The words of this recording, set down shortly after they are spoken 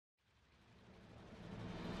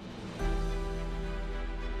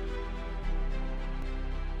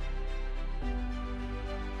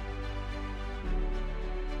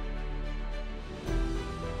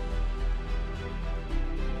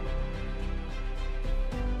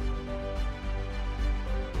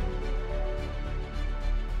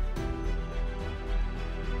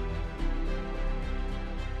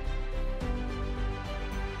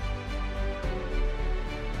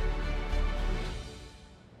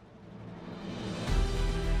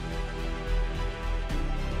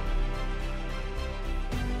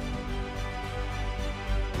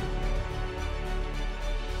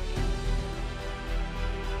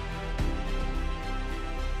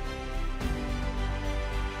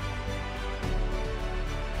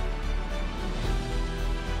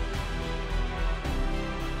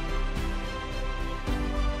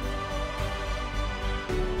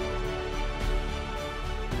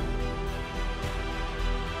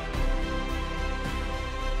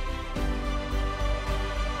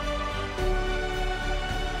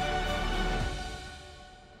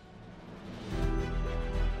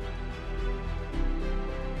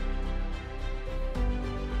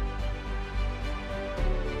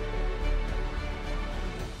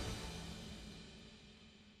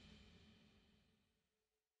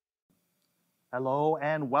Hello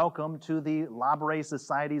and welcome to the Labouré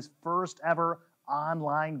Society's first ever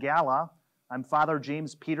online gala. I'm Father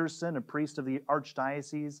James Peterson, a priest of the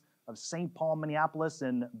Archdiocese of St. Paul, Minneapolis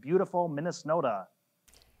in beautiful Minnesota.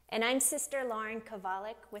 And I'm Sister Lauren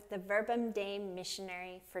Kovalik with the Verbum Dei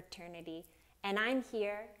Missionary Fraternity, and I'm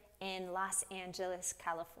here in Los Angeles,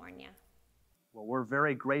 California. Well, we're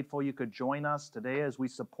very grateful you could join us today as we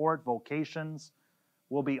support vocations.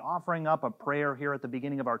 We'll be offering up a prayer here at the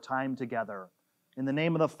beginning of our time together. In the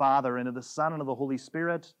name of the Father, and of the Son, and of the Holy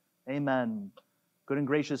Spirit, amen. Good and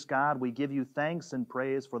gracious God, we give you thanks and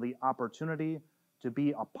praise for the opportunity to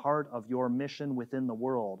be a part of your mission within the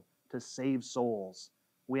world, to save souls.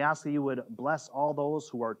 We ask that you would bless all those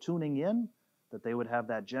who are tuning in, that they would have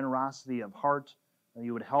that generosity of heart, and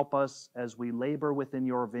you would help us as we labor within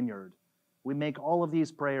your vineyard. We make all of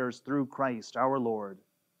these prayers through Christ our Lord.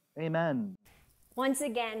 Amen. Once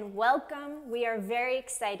again, welcome. We are very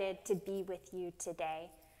excited to be with you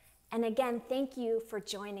today. And again, thank you for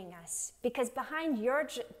joining us, because behind your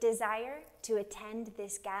desire to attend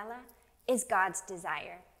this gala is God's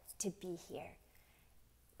desire to be here.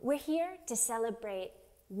 We're here to celebrate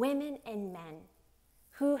women and men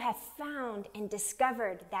who have found and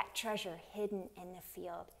discovered that treasure hidden in the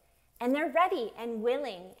field. And they're ready and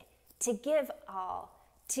willing to give all,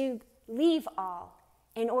 to leave all,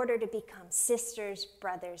 in order to become sisters,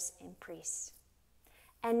 brothers, and priests.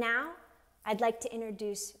 And now, I'd like to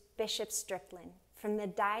introduce Bishop Strickland from the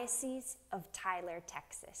Diocese of Tyler,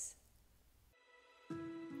 Texas.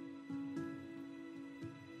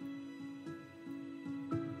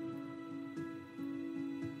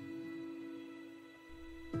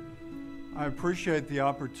 I appreciate the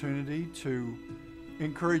opportunity to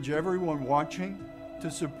encourage everyone watching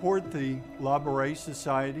to support the Labouré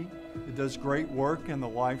Society. It does great work in the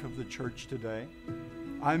life of the church today.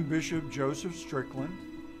 I'm Bishop Joseph Strickland,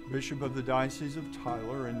 Bishop of the Diocese of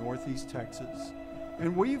Tyler in Northeast Texas.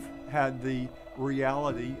 And we've had the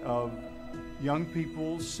reality of young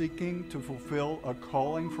people seeking to fulfill a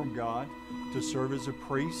calling from God to serve as a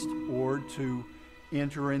priest or to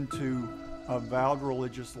enter into a vowed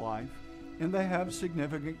religious life, and they have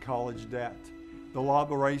significant college debt. The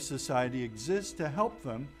Labouré Society exists to help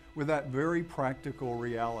them with that very practical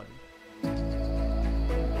reality.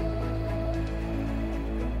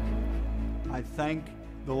 I thank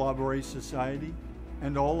the Labouré Society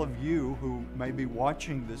and all of you who may be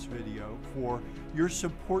watching this video for your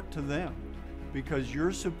support to them, because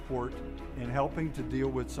your support in helping to deal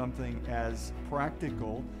with something as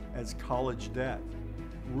practical as college debt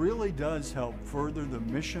really does help further the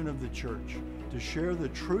mission of the church to share the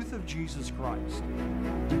truth of Jesus Christ.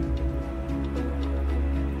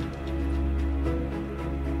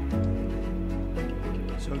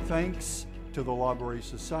 So thanks to the Labouré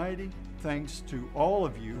Society, thanks to all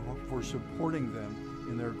of you for supporting them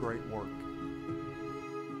in their great work.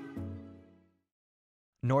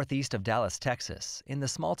 Northeast of Dallas, Texas, in the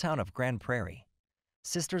small town of Grand Prairie,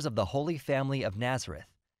 Sisters of the Holy Family of Nazareth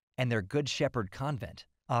and their Good Shepherd Convent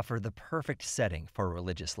offer the perfect setting for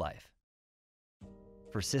religious life.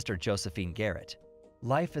 For Sister Josephine Garrett,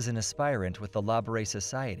 life as an aspirant with the Labouré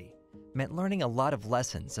Society meant learning a lot of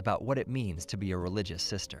lessons about what it means to be a religious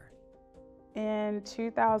sister. In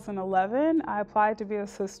 2011, I applied to be a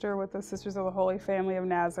sister with the Sisters of the Holy Family of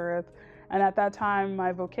Nazareth, and at that time,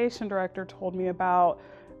 my vocation director told me about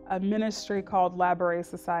a ministry called Labouré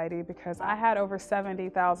Society because I had over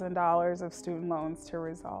 $70,000 of student loans to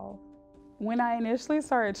resolve. When I initially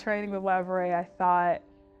started training with Labouré, I thought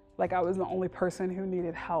like I was the only person who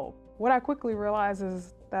needed help. What I quickly realized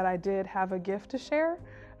is that I did have a gift to share,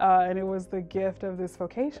 and it was the gift of this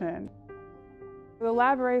vocation. The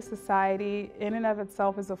Labouré Society in and of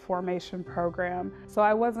itself is a formation program. So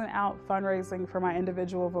I wasn't out fundraising for my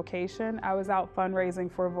individual vocation, I was out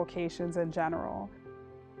fundraising for vocations in general.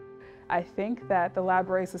 I think that the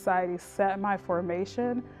Labouré Society set my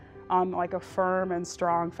formation on like a firm and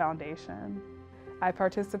strong foundation. I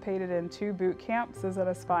participated in 2 boot camps as an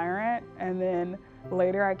aspirant, and then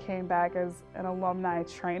later I came back as an alumni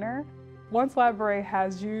trainer. Once Labouré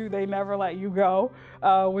has you, they never let you go,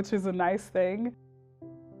 which is a nice thing.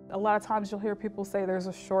 A lot of times you'll hear people say there's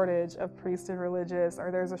a shortage of priests and religious,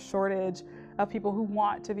 or there's a shortage of people who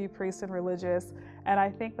want to be priests and religious. And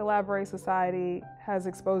I think the Labouré Society has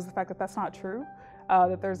exposed the fact that that's not true,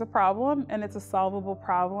 that there's a problem and it's a solvable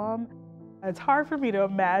problem. It's hard for me to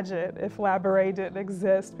imagine if Labouré didn't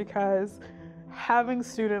exist, because having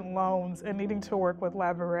student loans and needing to work with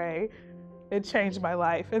Labouré, it changed my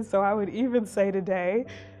life. And so I would even say today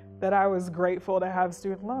that I was grateful to have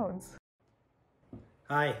student loans.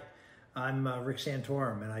 Hi, I'm Rick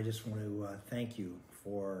Santorum, and I just want to thank you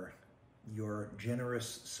for your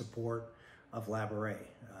generous support of Labouré.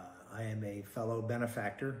 I am a fellow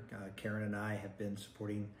benefactor. Karen and I have been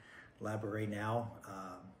supporting Labouré now,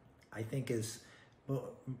 I think is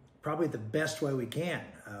probably the best way we can.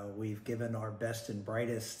 We've given our best and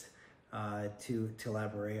brightest to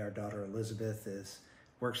Labouré. Our daughter Elizabeth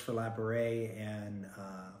works for Labouré and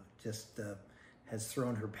just has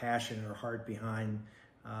thrown her passion and her heart behind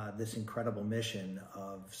this incredible mission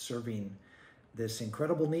of serving this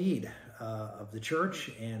incredible need of the church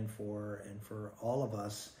and for all of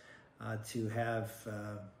us to have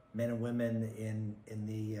men and women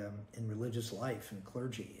in religious life and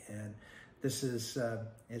clergy. And this is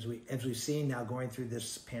as we've seen now going through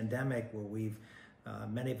this pandemic, where we've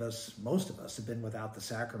most of us have been without the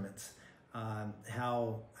sacraments.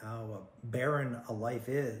 How barren a life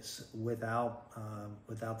is without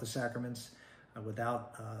the sacraments,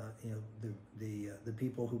 without the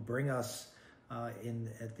people who bring us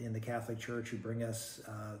in the Catholic Church, who bring us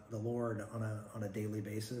the Lord on a daily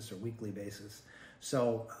basis or weekly basis.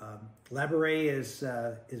 So Labouré is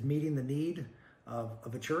meeting the need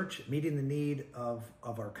of a church, meeting the need of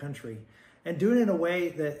our country, and doing it in a way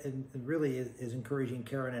that really is encouraging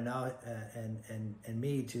Karen and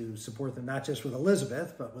me to support them, not just with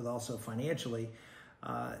Elizabeth, but with also financially.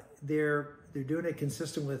 They're doing it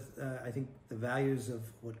consistent with I think the values of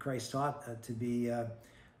what Christ taught to be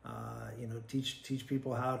teach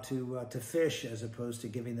people how to fish as opposed to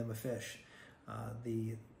giving them a fish.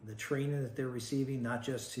 The training that they're receiving, not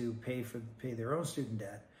just to pay their own student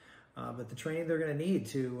debt, but the training they're going to need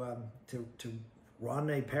to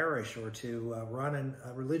run a parish or to run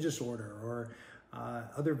a religious order or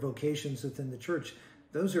other vocations within the church.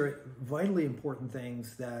 Those are vitally important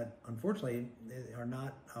things that unfortunately are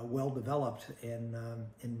not well developed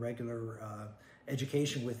in regular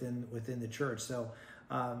education within the church. So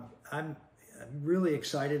I'm really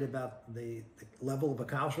excited about the level of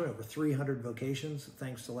accomplishment, over 300 vocations,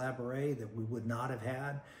 thanks to Labouré, that we would not have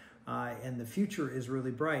had. And the future is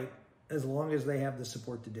really bright as long as they have the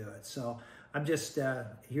support to do it. So I'm just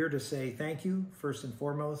here to say thank you, first and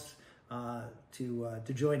foremost,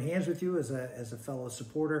 to join hands with you as a fellow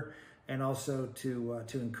supporter, and also to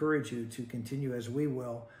encourage you to continue, as we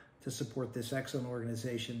will, to support this excellent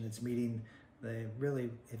organization that's meeting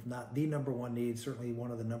really, if not the number one need, certainly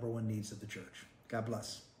one of the number one needs of the church. God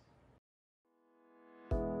bless.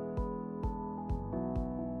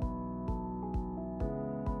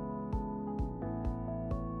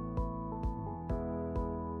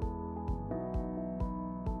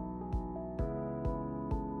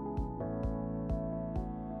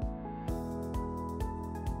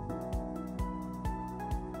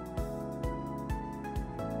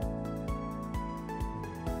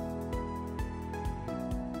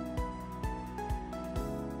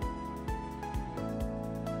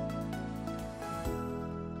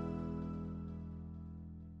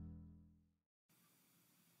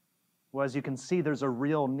 Well, as you can see, there's a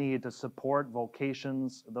real need to support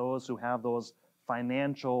vocations, those who have those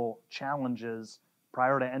financial challenges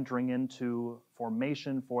prior to entering into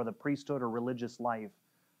formation for the priesthood or religious life.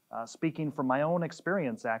 Speaking from my own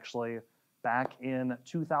experience, actually, back in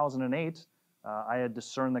 2008, I had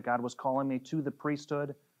discerned that God was calling me to the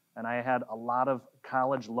priesthood, and I had a lot of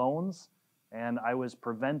college loans, and I was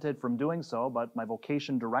prevented from doing so, but my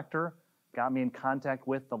vocation director got me in contact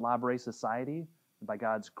with the Labouré Society. By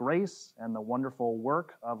God's grace and the wonderful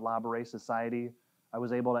work of Labouré Society, I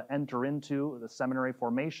was able to enter into the seminary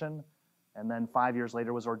formation, and then 5 years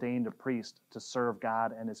later was ordained a priest to serve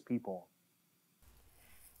God and his people.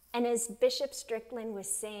 And as Bishop Strickland was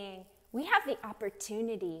saying, we have the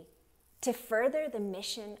opportunity to further the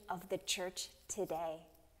mission of the church today,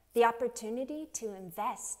 the opportunity to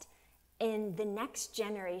invest in the next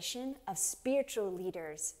generation of spiritual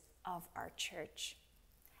leaders of our church.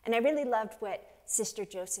 And I really loved what Sister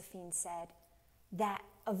Josephine said, that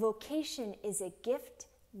a vocation is a gift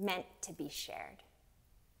meant to be shared.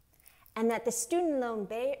 And that the student loan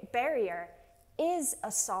barrier is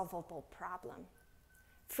a solvable problem.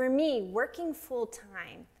 For me, working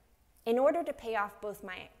full-time, in order to pay off both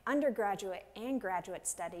my undergraduate and graduate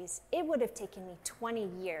studies, it would have taken me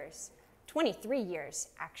 23 years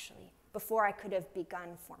actually, before I could have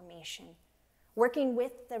begun formation. Working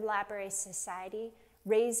with the Labouré Society,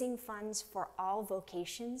 raising funds for all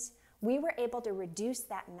vocations, we were able to reduce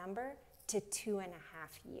that number to 2.5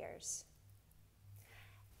 years.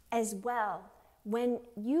 As well, when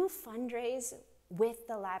you fundraise with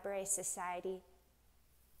the Labouré Society,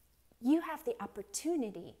 you have the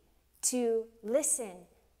opportunity to listen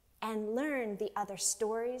and learn the other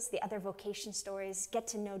stories, the other vocation stories, get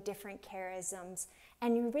to know different charisms,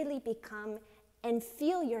 and you really become and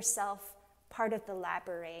feel yourself part of the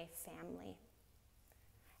Labouré family.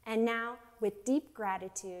 And now, with deep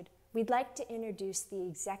gratitude, we'd like to introduce the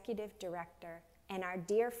Executive Director and our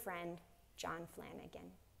dear friend, John Flanagan.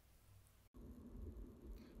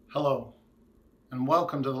 Hello, and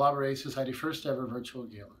welcome to the Labouré Society first ever virtual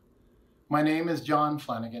gala. My name is John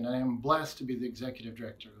Flanagan, and I am blessed to be the Executive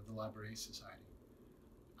Director of the Labouré Society.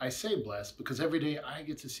 I say blessed because every day I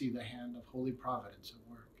get to see the hand of Holy Providence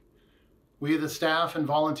at work. We, the staff and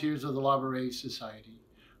volunteers of the Labouré Society,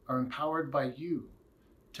 are empowered by you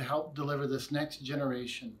to help deliver this next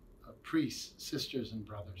generation of priests, sisters, and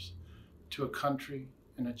brothers to a country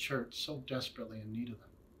and a church so desperately in need of them.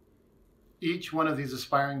 Each one of these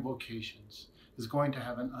aspiring vocations is going to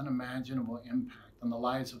have an unimaginable impact on the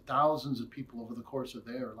lives of thousands of people over the course of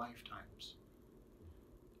their lifetimes.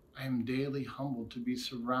 I am daily humbled to be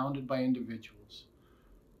surrounded by individuals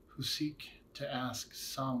who seek to ask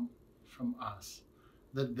some from us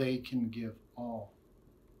that they can give all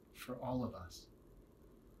for all of us.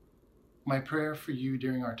 My prayer for you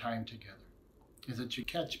during our time together is that you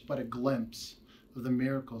catch but a glimpse of the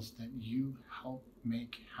miracles that you help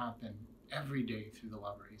make happen every day through the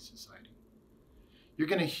Labouré Society. You're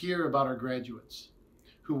going to hear about our graduates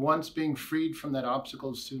who, once being freed from that obstacle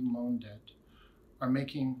of student loan debt, are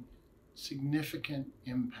making significant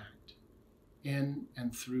impact in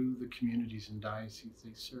and through the communities and dioceses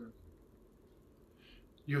they serve.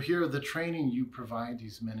 You'll hear of the training you provide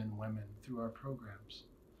these men and women through our programs,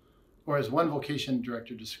 or as one vocation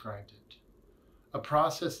director described it, a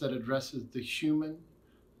process that addresses the human,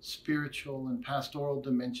 spiritual, and pastoral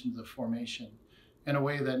dimensions of formation in a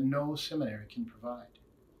way that no seminary can provide.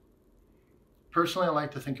 Personally, I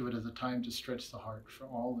like to think of it as a time to stretch the heart for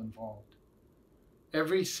all involved.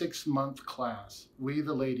 Every 6-month class, we,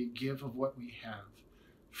 the laity, give of what we have,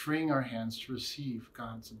 freeing our hands to receive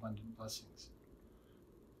God's abundant blessings.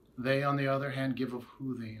 They, on the other hand, give of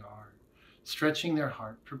who they are, stretching their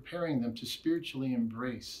heart, preparing them to spiritually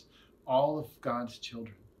embrace all of God's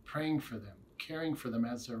children, praying for them, caring for them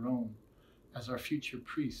as their own, as our future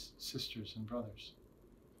priests, sisters, and brothers.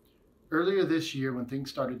 Earlier this year, when things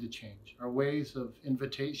started to change, our ways of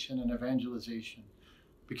invitation and evangelization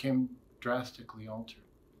became drastically altered.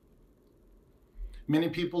 Many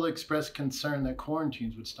people expressed concern that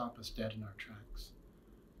quarantines would stop us dead in our tracks.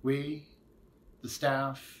 We, the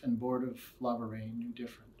staff and board of Labouré, knew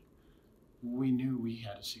different. We knew we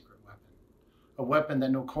had a secret weapon, a weapon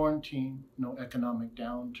that no quarantine, no economic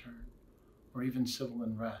downturn, or even civil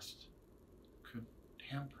unrest could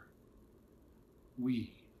hamper.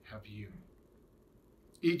 We have you.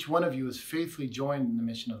 Each one of you is faithfully joined in the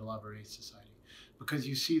mission of the Labouré Society because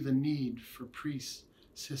you see the need for priests,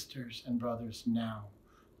 sisters, and brothers now,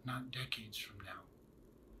 not decades from now.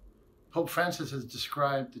 Pope Francis has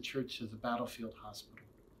described the church as a battlefield hospital.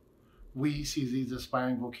 We see these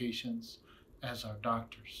aspiring vocations as our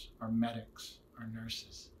doctors, our medics, our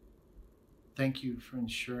nurses. Thank you for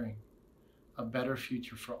ensuring a better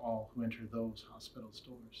future for all who enter those hospitals'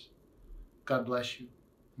 doors. God bless you,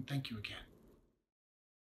 and thank you again.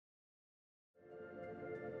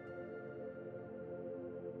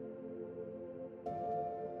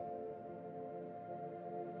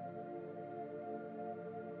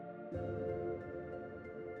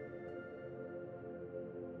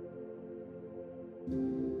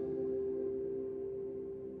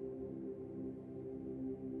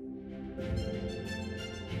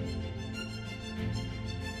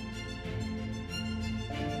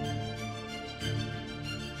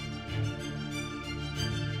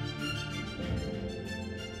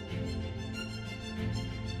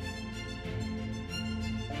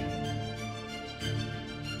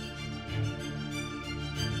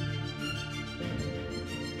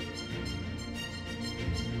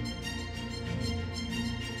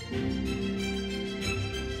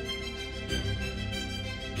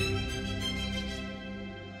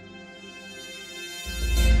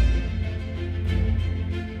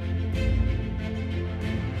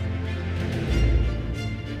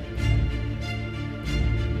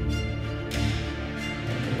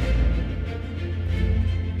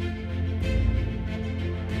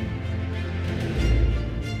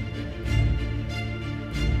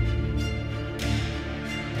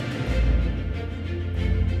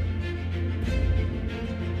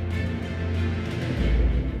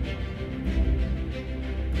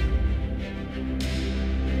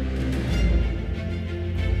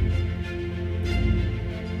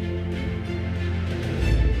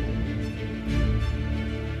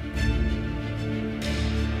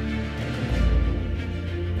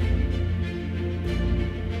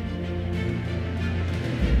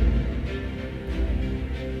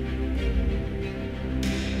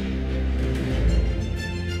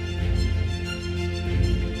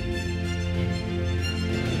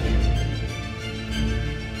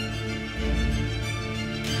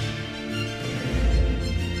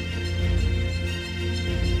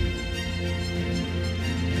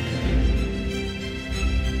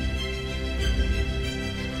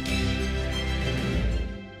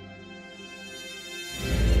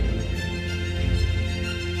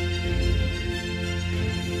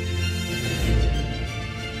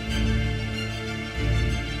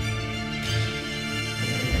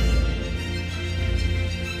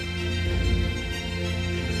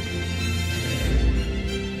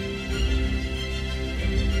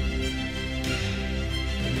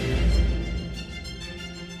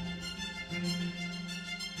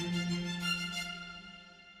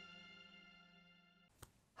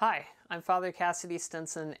 Hi, I'm Father Cassidy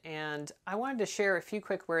Stinson, and I wanted to share a few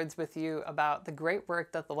quick words with you about the great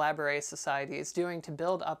work that the Labouré Society is doing to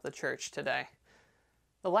build up the church today.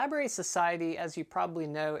 The Labouré Society, as you probably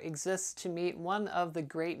know, exists to meet one of the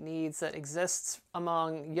great needs that exists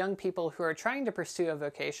among young people who are trying to pursue a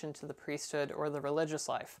vocation to the priesthood or the religious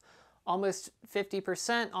life. Almost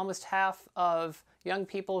 50%, almost half of young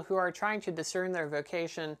people who are trying to discern their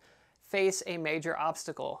vocation face a major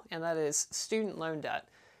obstacle, and that is student loan debt.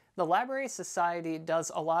 The Labouré Society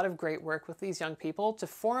does a lot of great work with these young people to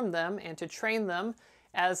form them and to train them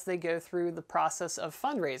as they go through the process of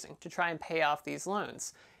fundraising to try and pay off these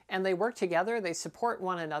loans. And they work together, they support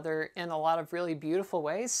one another in a lot of really beautiful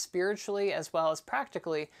ways, spiritually as well as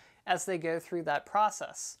practically, as they go through that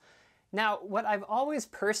process. Now, what I've always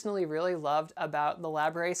personally really loved about the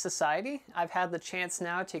Labouré Society, I've had the chance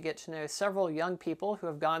now to get to know several young people who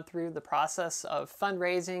have gone through the process of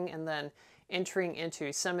fundraising and then entering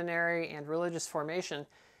into seminary and religious formation,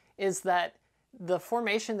 is that the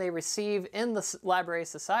formation they receive in the Labouré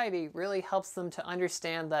Society really helps them to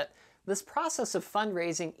understand that this process of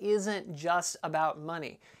fundraising isn't just about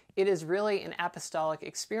money. It is really an apostolic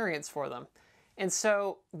experience for them. And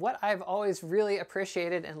so what I've always really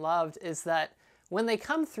appreciated and loved is that when they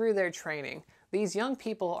come through their training, these young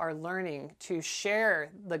people are learning to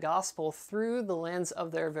share the gospel through the lens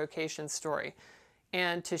of their vocation story,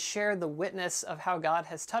 and to share the witness of how God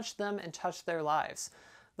has touched them and touched their lives.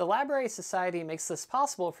 The Labouré Society makes this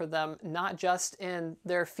possible for them, not just in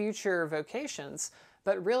their future vocations,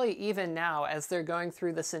 but really even now as they're going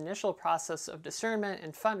through this initial process of discernment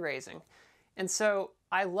and fundraising. And so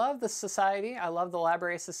I love the society, I love the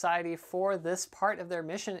Labouré Society for this part of their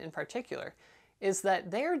mission in particular, is that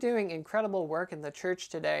they are doing incredible work in the church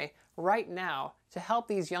today, right now, to help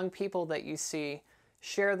these young people that you see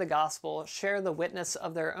share the gospel, share the witness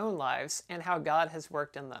of their own lives and how God has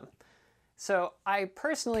worked in them. So I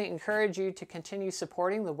personally encourage you to continue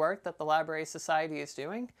supporting the work that the Labouré Society is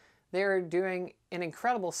doing. They're doing an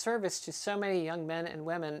incredible service to so many young men and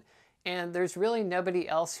women, and there's really nobody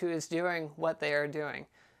else who is doing what they are doing.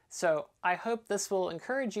 So I hope this will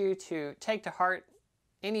encourage you to take to heart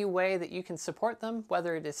any way that you can support them,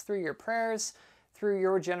 whether it is through your prayers, through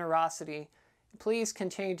your generosity. Please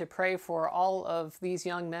continue to pray for all of these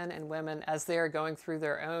young men and women as they are going through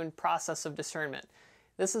their own process of discernment.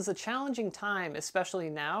 This is a challenging time, especially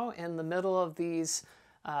now in the middle of these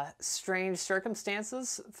strange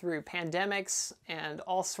circumstances through pandemics and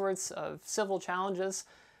all sorts of civil challenges.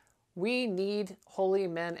 We need holy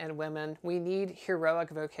men and women. We need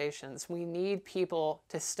heroic vocations. We need people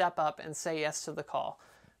to step up and say yes to the call.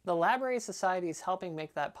 The Labouré Society is helping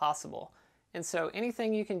make that possible. And so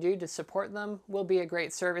anything you can do to support them will be a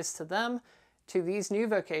great service to them, to these new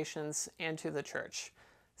vocations, and to the church.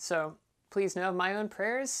 So please know of my own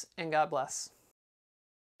prayers, and God bless.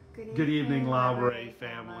 Good evening, Labouré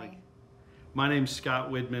family. My name's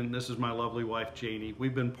Scott Widman. This is my lovely wife, Janie.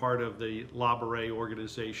 We've been part of the Labouré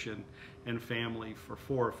organization and family for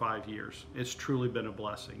 4 or 5 years. It's truly been a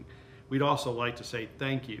blessing. We'd also like to say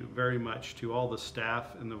thank you very much to all the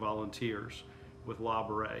staff and the volunteers with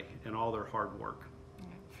Labouré and all their hard work.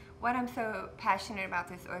 What I'm so passionate about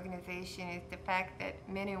this organization is the fact that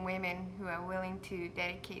men and women who are willing to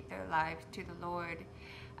dedicate their lives to the Lord,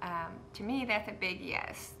 to me that's a big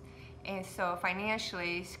yes. And so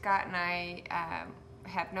financially, Scott and I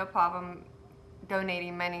have no problem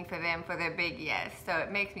donating money for them for their big yes. So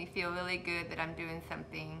it makes me feel really good that I'm doing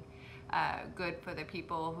something good for the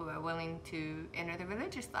people who are willing to enter the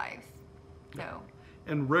religious lives. So.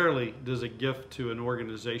 And rarely does a gift to an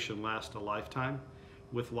organization last a lifetime.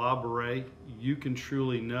 With Labouré, you can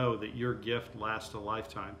truly know that your gift lasts a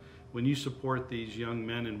lifetime. When you support these young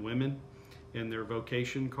men and women in their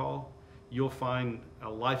vocation call, you'll find a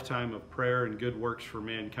lifetime of prayer and good works for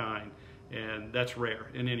mankind, and that's rare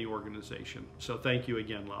in any organization. So thank you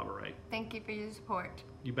again, Labouré. Thank you for your support.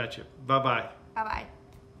 You betcha. Bye-bye. Bye-bye.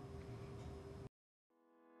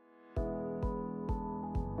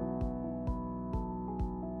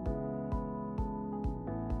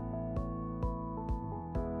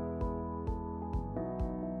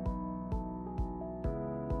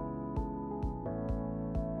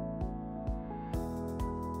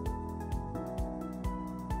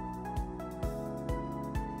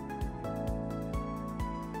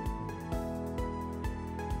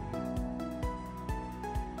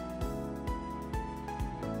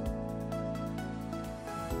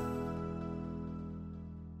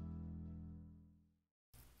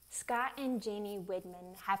 Scott and Janie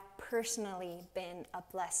Widman have personally been a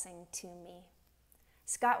blessing to me.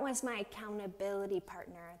 Scott was my accountability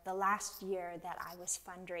partner the last year that I was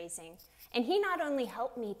fundraising. And he not only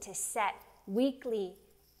helped me to set weekly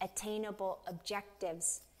attainable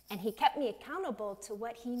objectives, and he kept me accountable to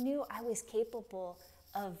what he knew I was capable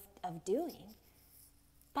of doing,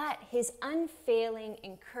 but his unfailing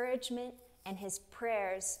encouragement and his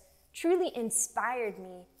prayers truly inspired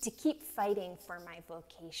me to keep fighting for my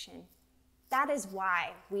vocation. That is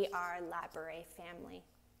why we are a Labouré family.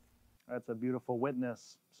 That's a beautiful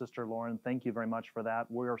witness, Sister Lauren. Thank you very much for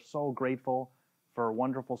that. We are so grateful for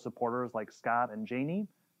wonderful supporters like Scott and Janie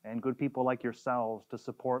and good people like yourselves to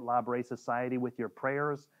support Labouré Society with your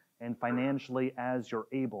prayers and financially as you're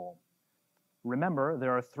able. Remember,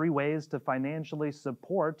 there are 3 ways to financially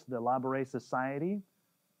support the Labouré Society.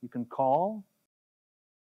 You can call,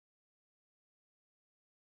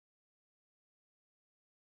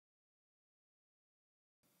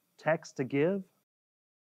 text to give,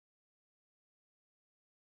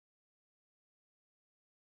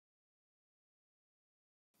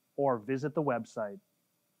 or visit the website.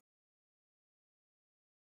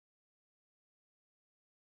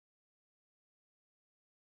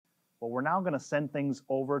 Well, we're now going to send things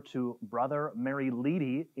over to Brother Mary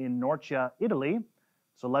Lidi in Norcia, Italy.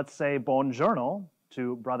 So let's say buongiorno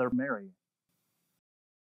to Brother Mary.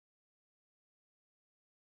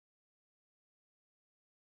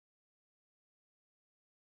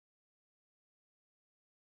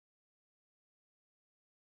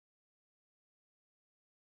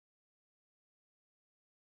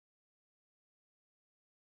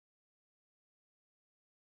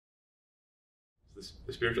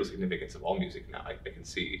 The spiritual significance of all music now I can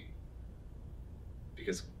see,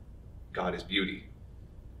 because God is beauty,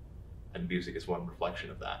 and music is one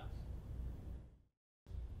reflection of that.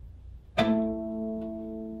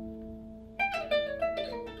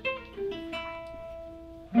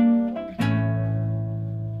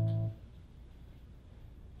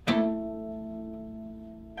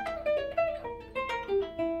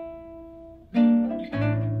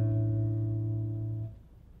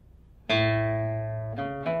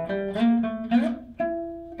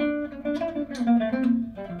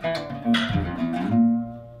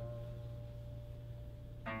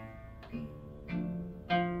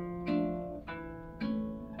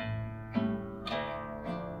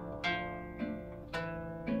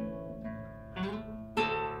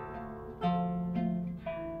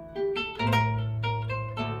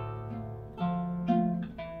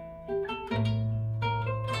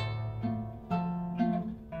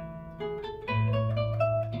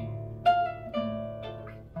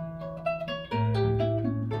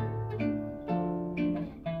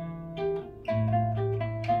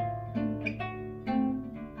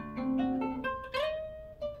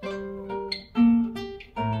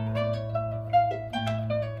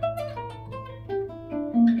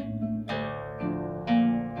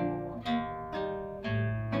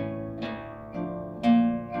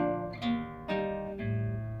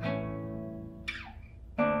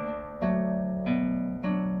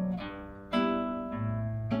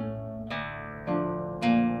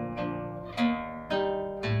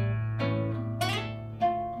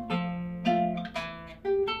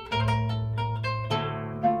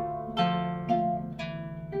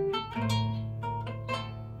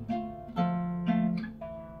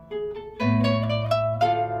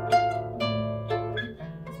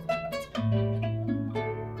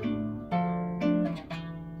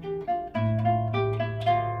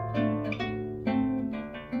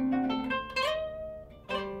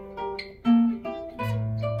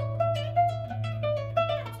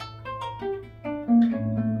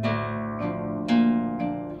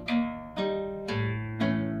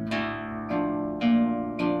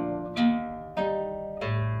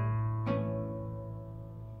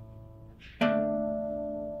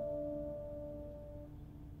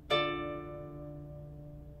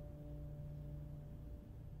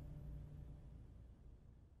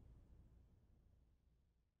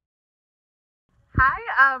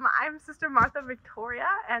 Hi, I'm Sister Martha Victoria,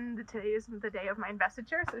 and today is the day of my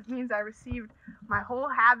investiture, so it means I received my whole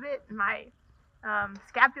habit, my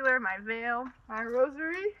scapular, my veil, my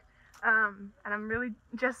rosary, and I'm really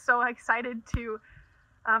just so excited to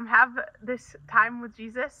have this time with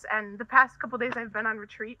Jesus. And the past couple days I've been on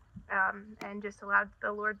retreat and just allowed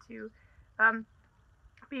the Lord to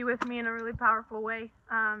be with me in a really powerful way,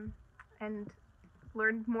 and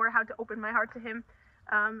learned more how to open my heart to Him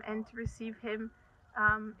and to receive Him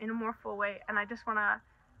in a more full way. And I just want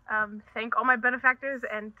to thank all my benefactors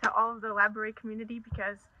and to all of the Labouré community,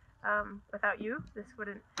 because without you, this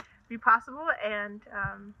wouldn't be possible, and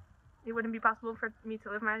it wouldn't be possible for me to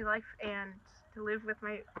live my life and to live with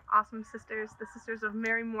my awesome sisters, the Sisters of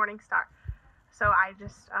Mary Morningstar. So I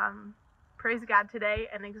just praise God today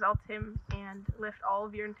and exalt him and lift all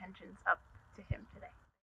of your intentions up to him today.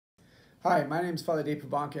 Hi, my name is Father Dave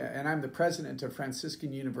Pabanka, and I'm the president of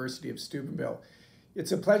Franciscan University of Steubenville.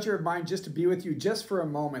 It's a pleasure of mine just to be with you just for a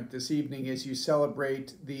moment this evening as you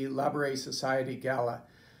celebrate the Labouré Society Gala.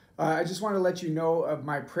 I just want to let you know of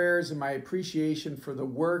my prayers and my appreciation for the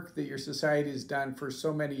work that your society has done for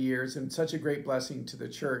so many years and such a great blessing to the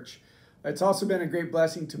church. It's also been a great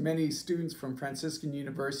blessing to many students from Franciscan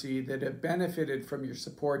University that have benefited from your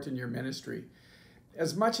support and your ministry.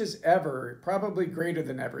 As much as ever, probably greater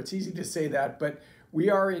than ever, it's easy to say that, but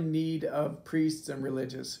we are in need of priests and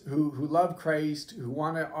religious who love Christ, who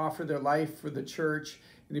want to offer their life for the church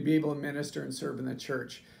and to be able to minister and serve in the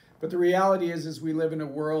church. But the reality is we live in a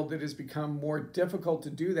world that has become more difficult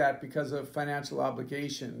to do that because of financial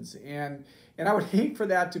obligations. And I would hate for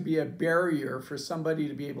that to be a barrier for somebody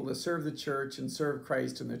to be able to serve the church and serve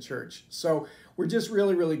Christ in the church. So we're just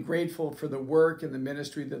really, really grateful for the work and the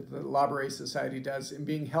ministry that the Labouré Society does in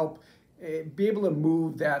be able to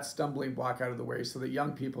move that stumbling block out of the way so that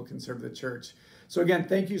young people can serve the church. So again,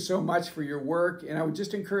 thank you so much for your work. And I would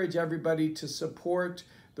just encourage everybody to support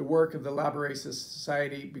the work of the Labouré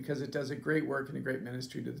Society because it does a great work and a great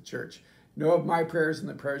ministry to the church. Know of my prayers and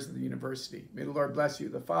the prayers of the university. May the Lord bless you,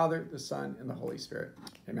 the Father, the Son, and the Holy Spirit.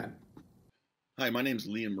 Amen. Hi, my name is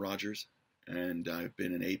Liam Rogers, and I've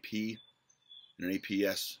been an AP and an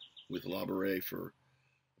APS with Labouré for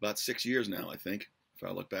about 6 years now, I think, if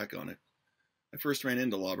I look back on it. I first ran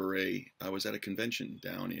into Labouré, I was at a convention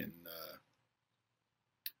down in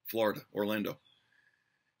Florida, Orlando.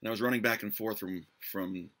 And I was running back and forth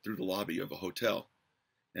from through the lobby of a hotel,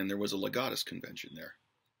 and there was a Legatus convention there.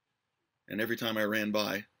 And every time I ran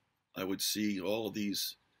by, I would see all of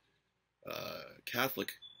these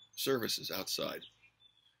Catholic services outside,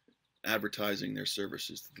 advertising their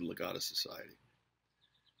services to the Legatus Society.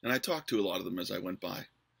 And I talked to a lot of them as I went by.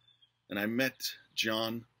 And I met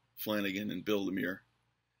John Flanagan and Bill Lemire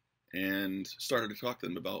and started to talk to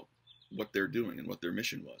them about what they're doing and what their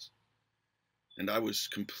mission was. And I was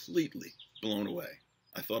completely blown away.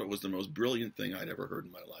 I thought it was the most brilliant thing I'd ever heard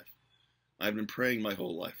in my life. I've been praying my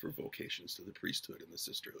whole life for vocations to the priesthood and the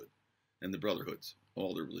sisterhood and the brotherhoods,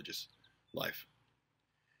 all the religious life.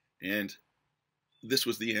 And this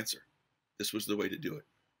was the answer. This was the way to do it.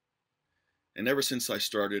 And ever since I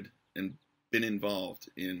started and been involved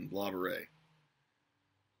in Labouré,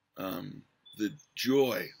 the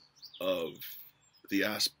joy of the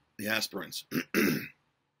aspirants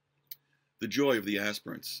the joy of the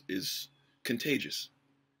aspirants is contagious,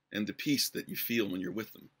 and the peace that you feel when you're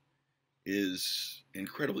with them is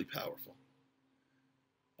incredibly powerful.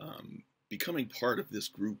 Becoming part of this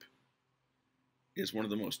group is one of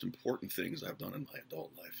the most important things I've done in my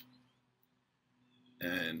adult life.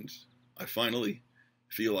 And I finally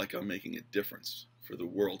feel like I'm making a difference for the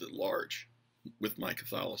world at large with my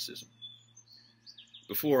Catholicism.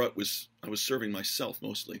 Before I was serving myself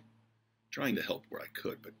mostly, trying to help where I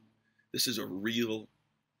could, but this is a real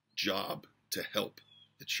job to help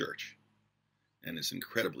the church, and it's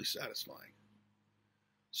incredibly satisfying.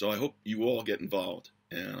 So I hope you all get involved,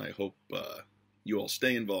 and I hope you all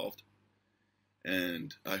stay involved,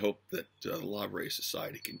 and I hope that the Labouré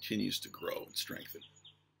Society continues to grow and strengthen.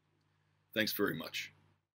 Thanks very much.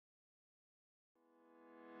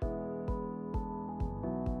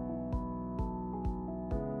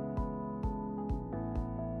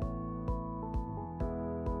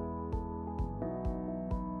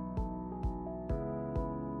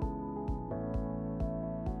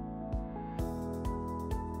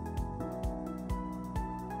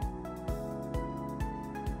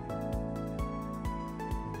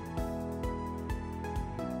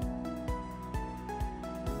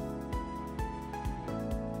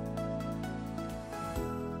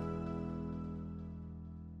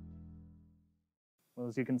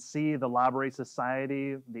 As you can see, the Labouré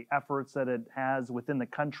Society, the efforts that it has within the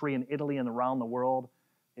country and Italy and around the world,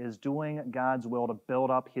 is doing God's will to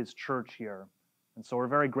build up his church here. And so we're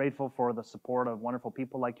very grateful for the support of wonderful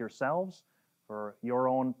people like yourselves, for your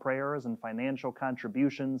own prayers and financial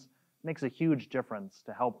contributions. It makes a huge difference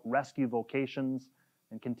to help rescue vocations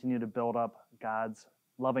and continue to build up God's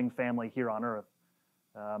loving family here on earth.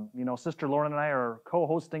 Sister Lauren and I are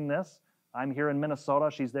co-hosting this. I'm here in Minnesota.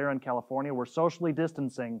 She's there in California. We're socially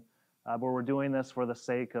distancing, but we're doing this for the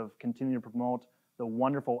sake of continuing to promote the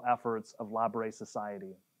wonderful efforts of Labouré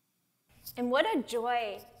Society. And what a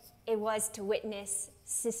joy it was to witness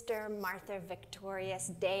Sister Martha Victoria's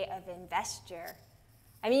day of investiture.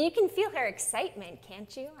 I mean, you can feel her excitement,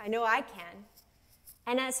 can't you? I know I can.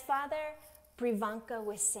 And as Father Privanka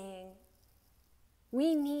was saying,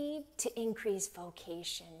 we need to increase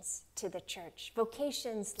vocations to the church,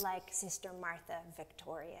 vocations like Sister Martha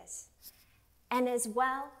Victoria's. And as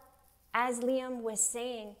well, as Liam was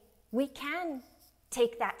saying, we can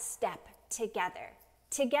take that step together.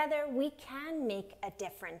 Together, we can make a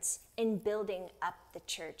difference in building up the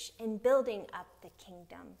church, in building up the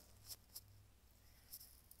kingdom.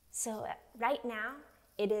 So right now,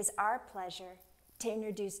 it is our pleasure to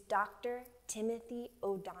introduce Dr. Timothy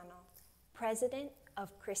O'Donnell, President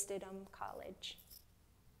of Christendom College.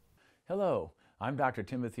 Hello, I'm Dr.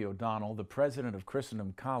 Timothy O'Donnell, the President of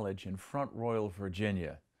Christendom College in Front Royal,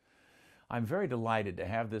 Virginia. I'm very delighted to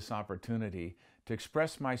have this opportunity to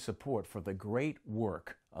express my support for the great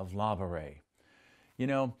work of Labouré. You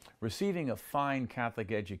know, receiving a fine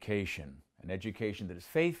Catholic education, an education that is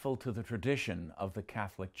faithful to the tradition of the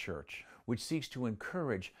Catholic Church, which seeks to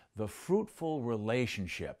encourage the fruitful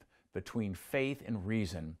relationship between faith and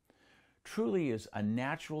reason, truly is a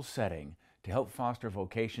natural setting to help foster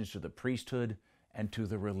vocations to the priesthood and to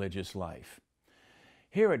the religious life.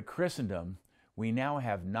 Here at Christendom, we now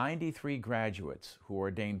have 93 graduates who are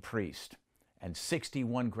ordained priests and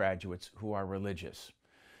 61 graduates who are religious.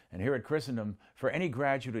 And here at Christendom, for any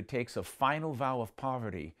graduate who takes a final vow of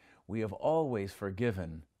poverty, we have always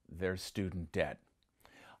forgiven their student debt.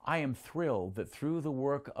 I am thrilled that through the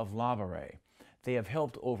work of Labouré, they have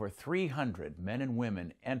helped over 300 men and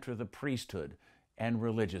women enter the priesthood and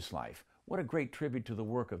religious life. What a great tribute to the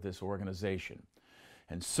work of this organization.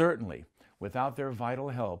 And certainly, without their vital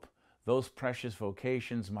help, those precious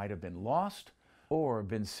vocations might have been lost or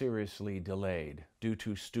been seriously delayed due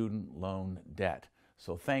to student loan debt.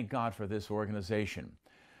 So thank God for this organization.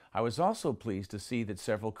 I was also pleased to see that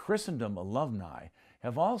several Christendom alumni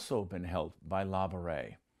have also been helped by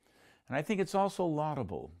Labouré. And I think it's also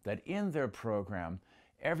laudable that in their program,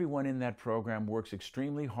 everyone in that program works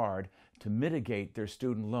extremely hard to mitigate their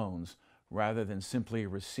student loans rather than simply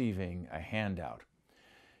receiving a handout.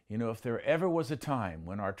 You know, if there ever was a time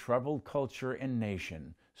when our troubled culture and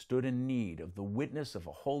nation stood in need of the witness of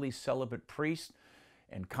a holy celibate priest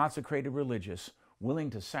and consecrated religious willing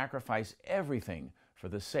to sacrifice everything for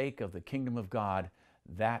the sake of the kingdom of God,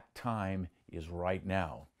 that time is right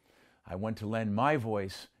now. I want to lend my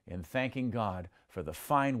voice in thanking God for the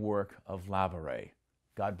fine work of Labouré.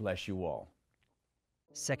 God bless you all.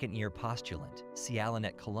 Second-year postulant,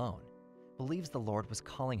 Cialanette Cologne, believes the Lord was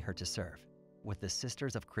calling her to serve with the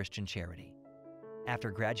Sisters of Christian Charity. After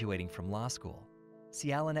graduating from law school,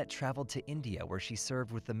 Cialanette traveled to India where she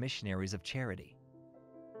served with the Missionaries of Charity.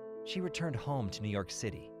 She returned home to New York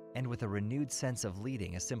City, and with a renewed sense of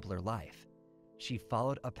leading a simpler life, she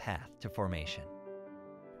followed a path to formation.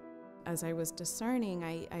 As I was discerning,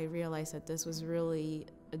 I realized that this was really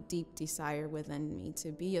a deep desire within me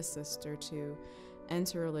to be a sister, to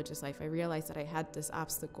enter religious life. I realized that I had this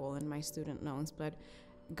obstacle in my student loans, but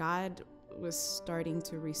God was starting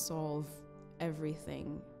to resolve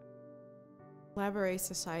everything. Labouré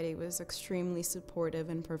Society was extremely supportive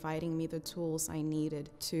in providing me the tools I needed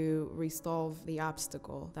to resolve the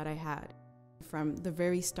obstacle that I had. From the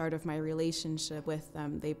very start of my relationship with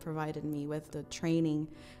them, they provided me with the training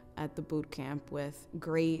at the boot camp with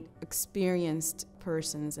great experienced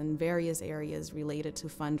persons in various areas related to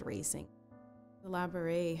fundraising.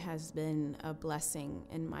 Labouré has been a blessing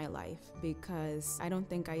in my life because I don't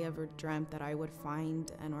think I ever dreamt that I would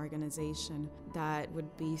find an organization that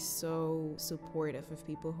would be so supportive of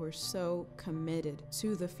people who are so committed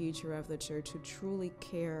to the future of the church, who truly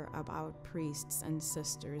care about priests and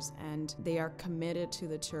sisters, and they are committed to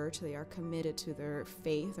the church, they are committed to their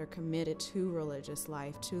faith, they're committed to religious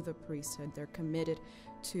life, to the priesthood, they're committed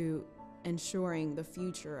to ensuring the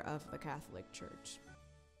future of the Catholic Church.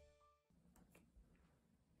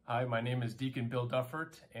 Hi, my name is Deacon Bill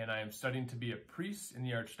Duffert, and I am studying to be a priest in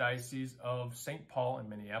the Archdiocese of St. Paul in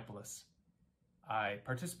Minneapolis. I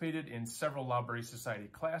participated in several Labouré Society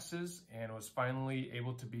classes and was finally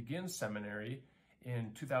able to begin seminary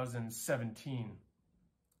in 2017.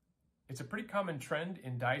 It's a pretty common trend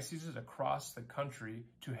in dioceses across the country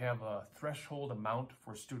to have a threshold amount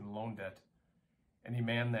for student loan debt. Any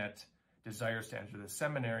man that desires to enter the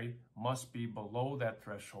seminary must be below that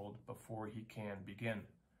threshold before he can begin.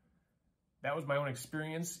 That was my own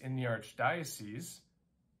experience in the Archdiocese.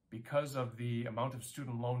 Because of the amount of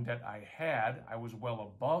student loan debt I had, I was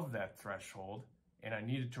well above that threshold, and I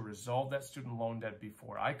needed to resolve that student loan debt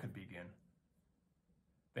before I could begin.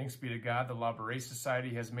 Thanks be to God, the Labouré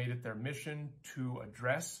Society has made it their mission to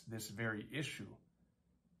address this very issue.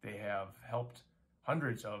 They have helped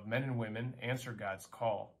hundreds of men and women answer God's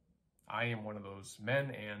call. I am one of those men,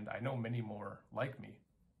 and I know many more like me.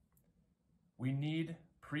 We need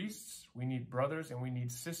priests, we need brothers, and we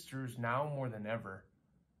need sisters now more than ever.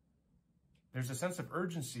 There's a sense of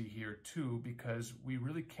urgency here too, because we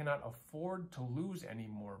really cannot afford to lose any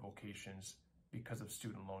more vocations because of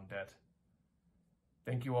student loan debt.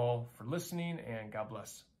 Thank you all for listening, and God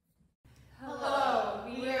bless. Hello,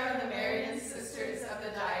 we are the Marian Sisters of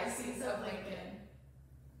the Diocese of Lincoln.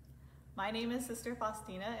 My name is Sister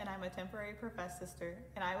Faustina, and I'm a temporary professed sister,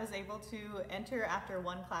 and I was able to enter after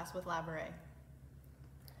one class with Labouré.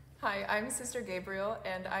 Hi, I'm Sister Gabriel,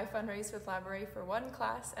 and I fundraised with Labouré for one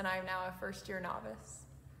class, and I'm now a first-year novice.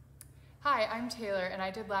 Hi, I'm Taylor, and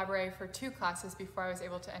I did Labouré for 2 classes before I was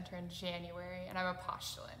able to enter in January, and I'm a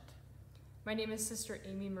postulant. My name is Sister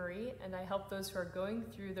Amy Marie, and I help those who are going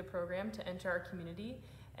through the program to enter our community.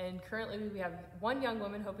 And currently we have one young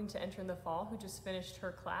woman hoping to enter in the fall who just finished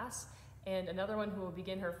her class, and another one who will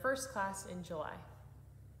begin her first class in July.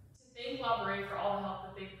 To thank Labouré for all the help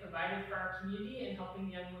that they've provided for our community in helping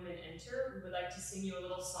young women enter, we would like to sing you a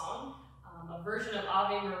little song, a version of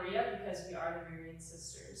Ave Maria, because we are the Marian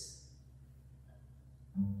Sisters.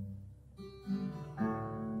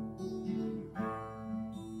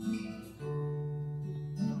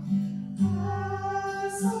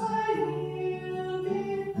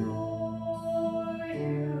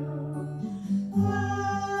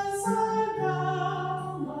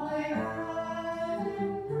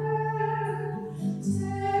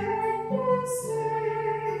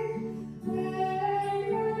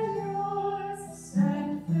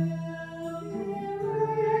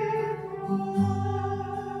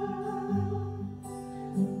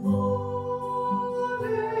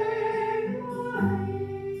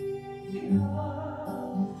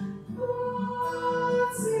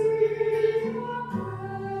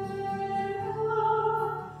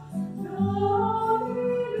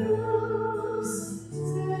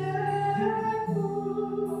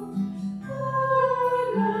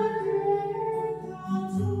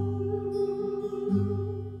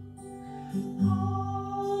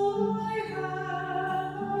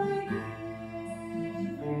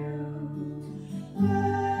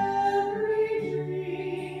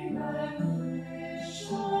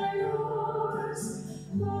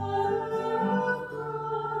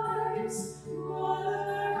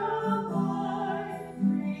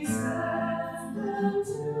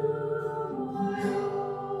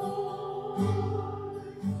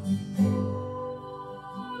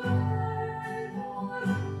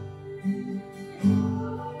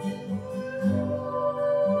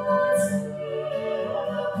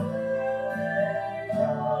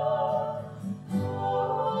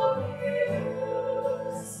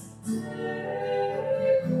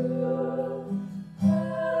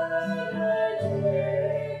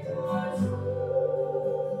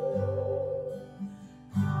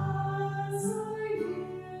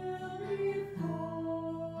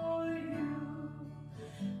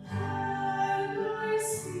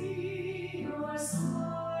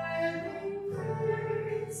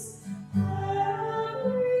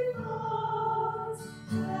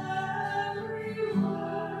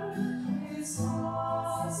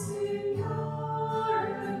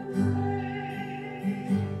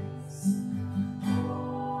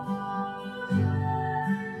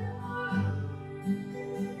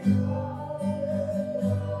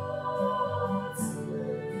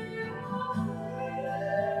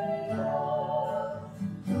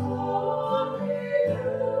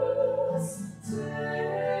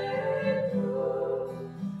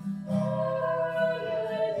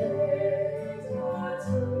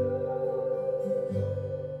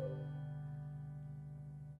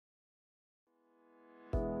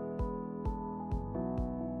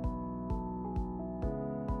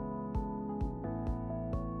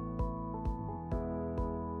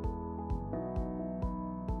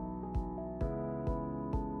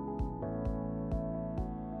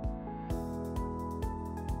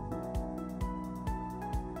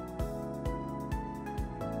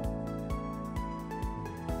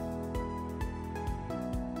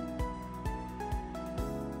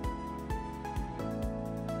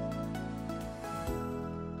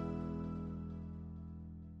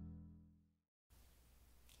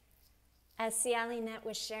 As Cialinette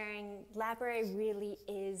was sharing, Labouré really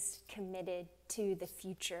is committed to the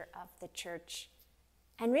future of the church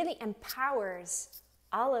and really empowers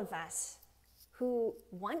all of us who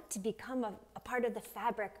want to become a part of the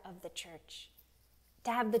fabric of the church,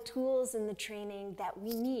 to have the tools and the training that we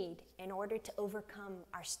need in order to overcome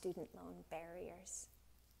our student loan barriers.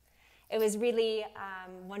 It was really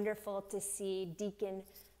wonderful to see Deacon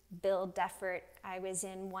Bill Duffert. I was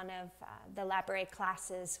in one of the Labouré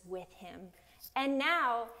classes with him. And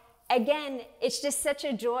now again, it's just such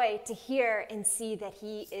a joy to hear and see that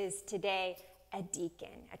he is today a deacon,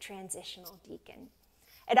 a transitional deacon.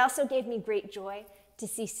 It also gave me great joy to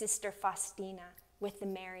see Sister Faustina with the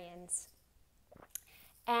Marians.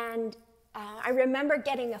 And I remember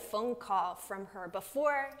getting a phone call from her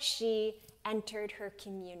before she entered her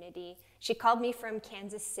community. She called me from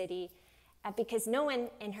Kansas City because no one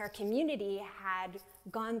in her community had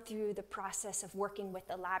gone through the process of working with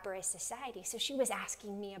the Labouré Society. So she was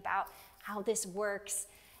asking me about how this works.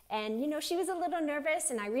 And, she was a little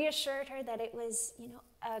nervous, and I reassured her that it was,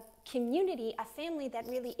 a community, a family that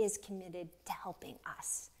really is committed to helping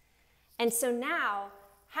us. And so now,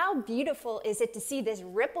 how beautiful is it to see this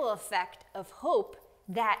ripple effect of hope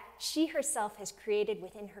that she herself has created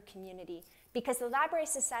within her community? Because the Labouré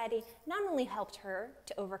Society not only helped her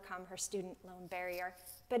to overcome her student loan barrier,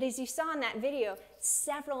 but as you saw in that video,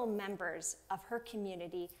 several members of her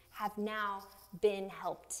community have now been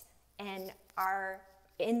helped and are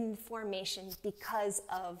in formation because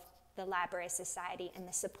of the Labouré Society and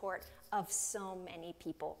the support of so many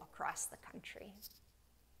people across the country.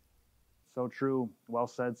 So true. Well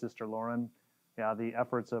said, Sister Lauren. Yeah, the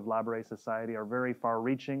efforts of Labouré Society are very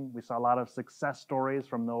far-reaching. We saw a lot of success stories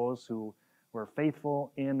from those who were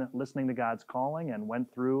faithful in listening to God's calling and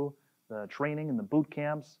went through the training and the boot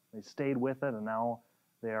camps. They stayed with it, and now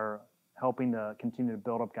they are helping to continue to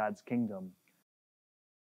build up God's kingdom.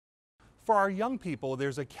 For our young people,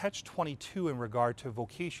 there's a catch-22 in regard to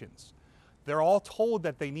vocations. They're all told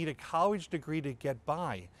that they need a college degree to get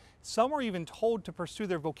by. Some are even told to pursue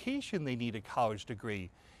their vocation they need a college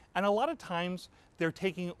degree. And a lot of times they're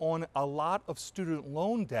taking on a lot of student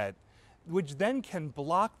loan debt, which then can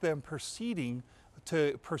block them proceeding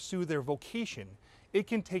to pursue their vocation. It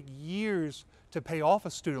can take years to pay off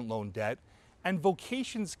a student loan debt, and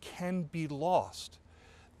vocations can be lost.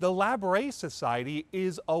 The Labouré Society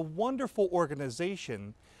is a wonderful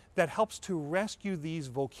organization that helps to rescue these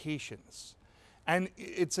vocations. And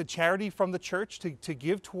it's a charity from the church to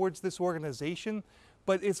give towards this organization,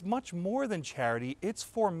 but it's much more than charity. It's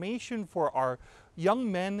formation for our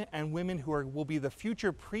young men and women who will be the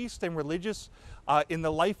future priests and religious in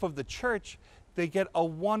the life of the church. They get a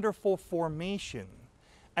wonderful formation.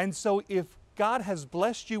 And so if God has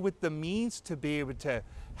blessed you with the means to be able to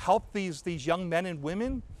help these young men and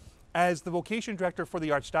women, as the vocation director for the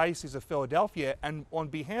Archdiocese of Philadelphia, and on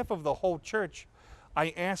behalf of the whole church,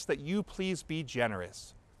 I ask that you please be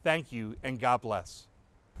generous. Thank you, and God bless.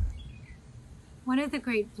 One of the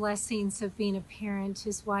great blessings of being a parent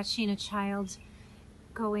is watching a child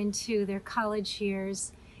go into their college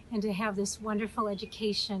years and to have this wonderful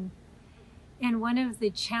education. And one of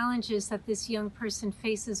the challenges that this young person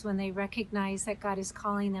faces when they recognize that God is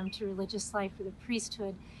calling them to religious life or the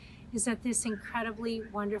priesthood is that this incredibly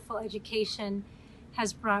wonderful education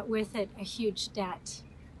has brought with it a huge debt.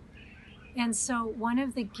 And so one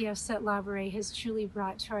of the gifts that Labouré has truly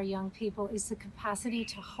brought to our young people is the capacity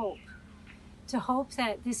to hope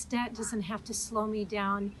that this debt doesn't have to slow me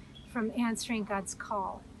down from answering God's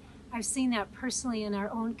call. I've seen that personally in our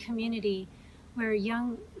own community, where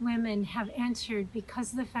young women have entered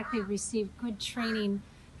because of the fact they've received good training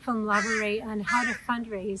from Labouré on how to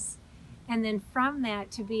fundraise, and then from that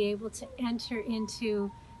to be able to enter into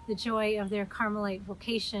the joy of their Carmelite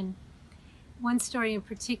vocation. One story in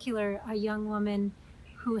particular, a young woman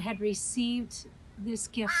who had received this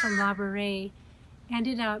gift from Labouré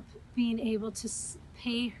ended up being able to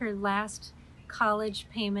pay her last college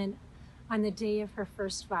payment on the day of her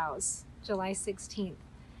first vows, July 16th.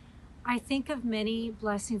 I think of many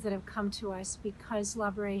blessings that have come to us because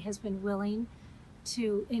Labouré has been willing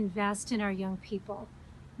to invest in our young people.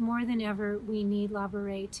 More than ever, we need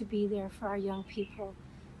Labouré to be there for our young people,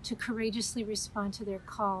 to courageously respond to their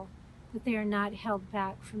call, that they are not held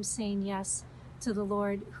back from saying yes to the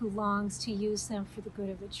Lord who longs to use them for the good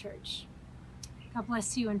of the church. God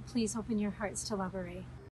bless you, and please open your hearts to Labouré.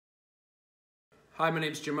 Hi, my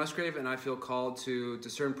name is Jim Musgrave, and I feel called to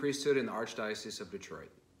discern priesthood in the Archdiocese of Detroit.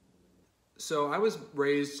 So I was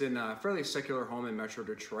raised in a fairly secular home in Metro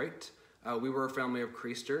Detroit. We were a family of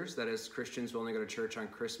Creasters, that is, Christians who only go to church on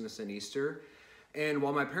Christmas and Easter. And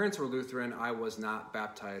while my parents were Lutheran, I was not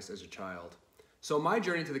baptized as a child. So my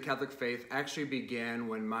journey to the Catholic faith actually began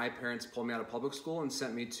when my parents pulled me out of public school and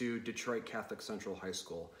sent me to Detroit Catholic Central High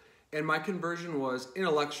School. And my conversion was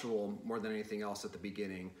intellectual more than anything else at the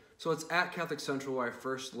beginning. So it's at Catholic Central where I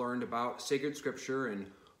first learned about sacred scripture and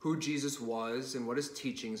who Jesus was and what his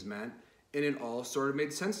teachings meant. And it all sort of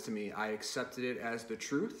made sense to me. I accepted it as the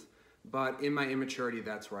truth, but in my immaturity,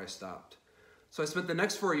 that's where I stopped. So I spent the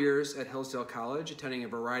next 4 years at Hillsdale College attending a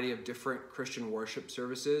variety of different Christian worship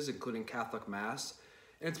services, including Catholic Mass.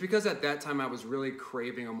 And it's because at that time I was really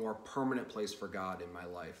craving a more permanent place for God in my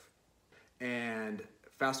life. And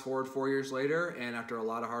fast forward 4 years later, and after a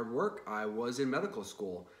lot of hard work, I was in medical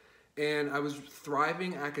school. And I was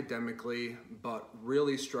thriving academically, but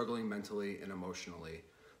really struggling mentally and emotionally.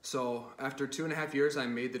 So after 2.5 years, I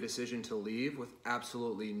made the decision to leave with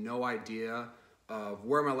absolutely no idea of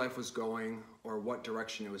where my life was going or what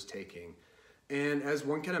direction it was taking. And as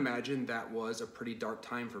one can imagine, that was a pretty dark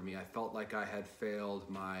time for me. I felt like I had failed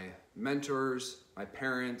my mentors, my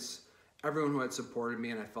parents, everyone who had supported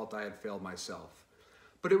me, and I felt I had failed myself.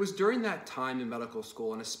 But it was during that time in medical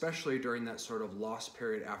school, and especially during that sort of lost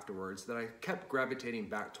period afterwards, that I kept gravitating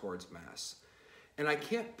back towards Mass. And I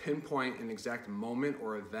can't pinpoint an exact moment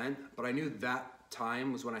or event, but I knew that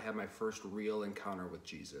time was when I had my first real encounter with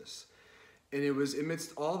Jesus. And it was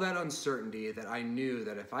amidst all that uncertainty that I knew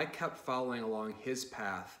that if I kept following along his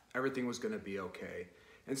path, everything was going to be okay.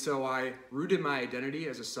 And so I rooted my identity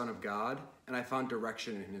as a son of God, and I found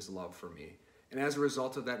direction in his love for me. And as a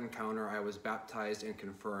result of that encounter, I was baptized and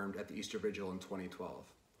confirmed at the Easter Vigil in 2012.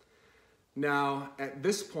 Now, at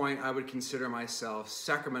this point, I would consider myself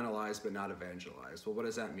sacramentalized but not evangelized. Well, what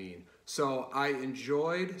does that mean? So I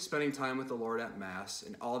enjoyed spending time with the Lord at Mass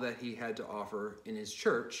and all that he had to offer in his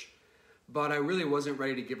church, but I really wasn't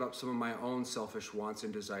ready to give up some of my own selfish wants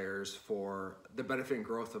and desires for the benefit and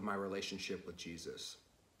growth of my relationship with Jesus.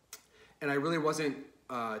 And I really wasn't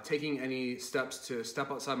taking any steps to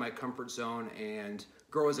step outside my comfort zone and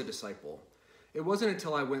grow as a disciple. It wasn't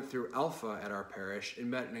until I went through Alpha at our parish and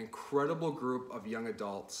met an incredible group of young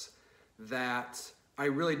adults that I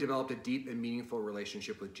really developed a deep and meaningful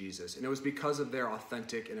relationship with Jesus. And it was because of their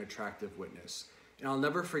authentic and attractive witness. And I'll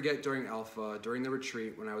never forget during Alpha, during the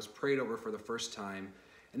retreat, when I was prayed over for the first time,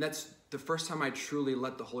 and that's the first time I truly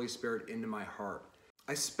let the Holy Spirit into my heart.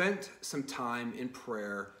 I spent some time in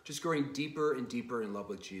prayer, just growing deeper and deeper in love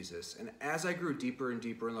with Jesus. And as I grew deeper and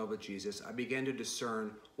deeper in love with Jesus, I began to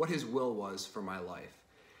discern what his will was for my life.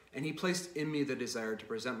 And he placed in me the desire to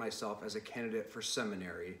present myself as a candidate for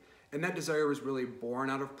seminary. And that desire was really born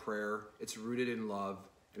out of prayer, it's rooted in love,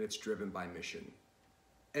 and it's driven by mission.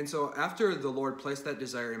 And so after the Lord placed that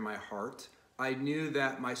desire in my heart, I knew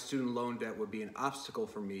that my student loan debt would be an obstacle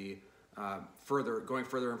for me going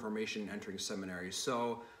further in formation and entering seminary.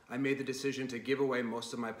 So I made the decision to give away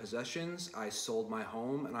most of my possessions. I sold my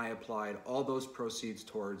home and I applied all those proceeds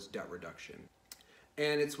towards debt reduction.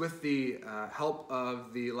 And it's with the help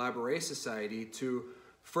of the Labouré Society to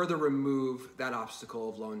further remove that obstacle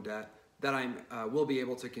of loan debt that I will be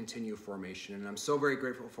able to continue formation. And I'm so very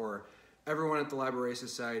grateful for everyone at the Labouré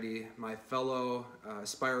Society, my fellow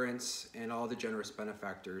aspirants, and all the generous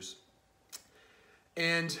benefactors.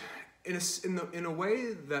 And in a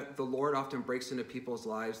way that the Lord often breaks into people's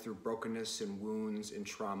lives through brokenness and wounds and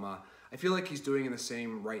trauma, I feel like he's doing the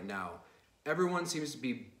same right now. Everyone seems to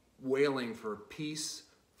be wailing for peace,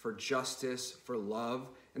 for justice, for love,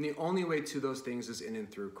 and the only way to those things is in and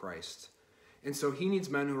through Christ. And so he needs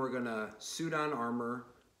men who are going to suit on armor,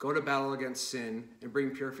 go to battle against sin, and bring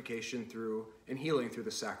purification through and healing through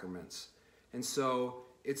the sacraments. And so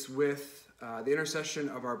it's with the intercession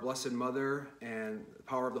of our Blessed Mother and the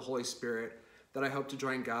power of the Holy Spirit that I hope to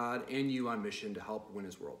join God and you on mission to help win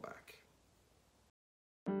his world back.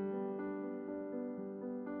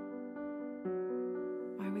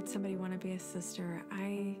 Why would somebody want to be a sister?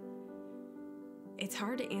 It's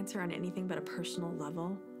hard to answer on anything but a personal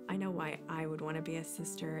level. I know why I would want to be a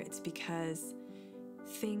sister. It's because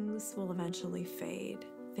things will eventually fade.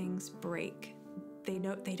 Things break. They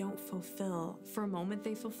don't fulfill. For a moment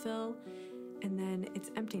they fulfill, and then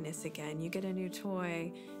it's emptiness again. You get a new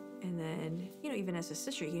toy, and then, even as a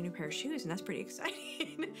sister, you get a new pair of shoes, and that's pretty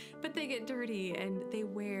exciting. But they get dirty, and they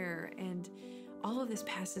wear, and all of this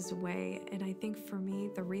passes away. And I think for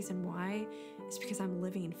me, the reason why is because I'm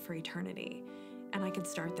living for eternity, and I can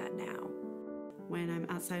start that now. When I'm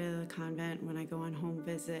outside of the convent, when I go on home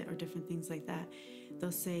visit or different things like that,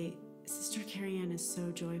 they'll say, Sister Carrie Ann is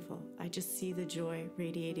so joyful. I just see the joy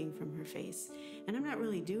radiating from her face. And I'm not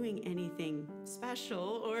really doing anything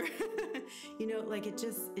special or,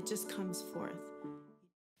 it just comes forth.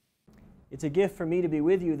 It's a gift for me to be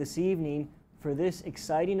with you this evening for this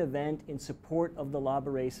exciting event in support of the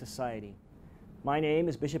Labouré Society. My name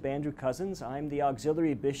is Bishop Andrew Cousins. I'm the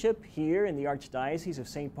auxiliary bishop here in the Archdiocese of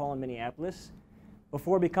St. Paul and Minneapolis.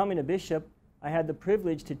 Before becoming a bishop, I had the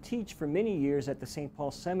privilege to teach for many years at the St.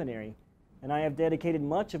 Paul Seminary, and I have dedicated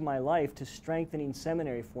much of my life to strengthening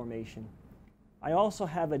seminary formation. I also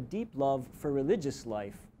have a deep love for religious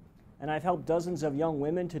life, and I've helped dozens of young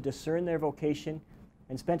women to discern their vocation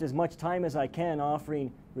and spent as much time as I can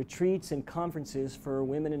offering retreats and conferences for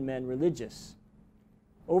women and men religious.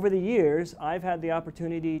 Over the years, I've had the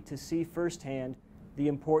opportunity to see firsthand the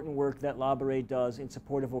important work that Labouré does in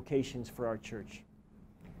support of vocations for our church.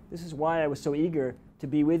 This is why I was so eager to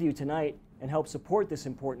be with you tonight and help support this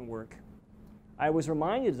important work. I was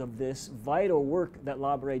reminded of this vital work that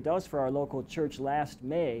Labouré does for our local church last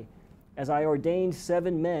May as I ordained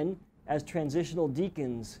 7 men as transitional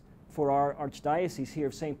deacons for our archdiocese here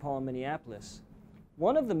of St. Paul and Minneapolis.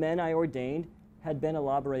 One of the men I ordained had been a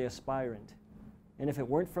Labouré aspirant, and if it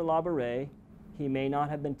weren't for Labouré, he may not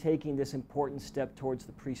have been taking this important step towards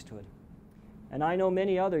the priesthood. And I know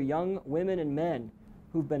many other young women and men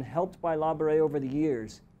who've been helped by Labouré over the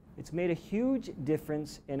years. It's made a huge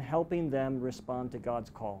difference in helping them respond to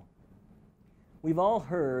God's call. We've all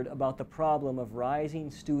heard about the problem of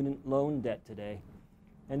rising student loan debt today,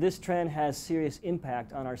 and this trend has serious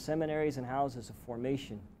impact on our seminaries and houses of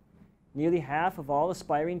formation. Nearly half of all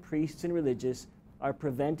aspiring priests and religious are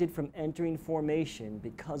prevented from entering formation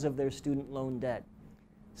because of their student loan debt.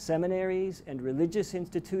 Seminaries and religious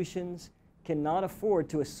institutions cannot afford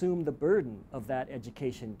to assume the burden of that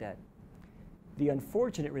education debt. The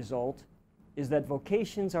unfortunate result is that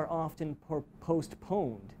vocations are often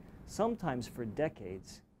postponed, sometimes for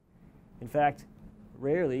decades. In fact,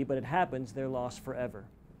 rarely, but it happens, they're lost forever.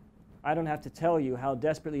 I don't have to tell you how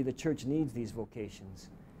desperately the church needs these vocations.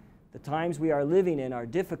 The times we are living in are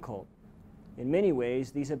difficult. In many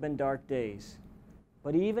ways, these have been dark days.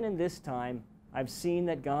 But even in this time, I've seen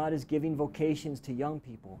that God is giving vocations to young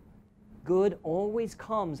people. Good always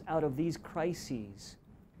comes out of these crises.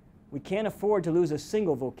 We can't afford to lose a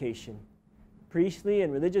single vocation. Priestly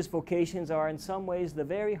and religious vocations are in some ways the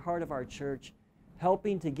very heart of our church,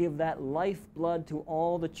 helping to give that lifeblood to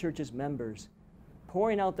all the church's members,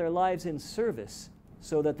 pouring out their lives in service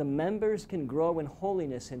so that the members can grow in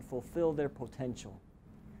holiness and fulfill their potential.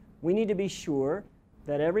 We need to be sure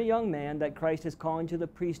that every young man that Christ is calling to the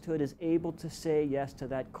priesthood is able to say yes to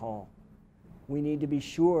that call. We need to be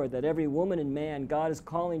sure that every woman and man God is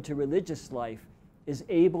calling to religious life is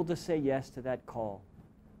able to say yes to that call.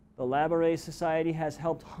 The Labouré Society has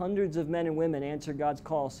helped hundreds of men and women answer God's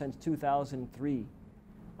call since 2003.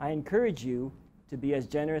 I encourage you to be as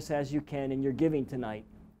generous as you can in your giving tonight.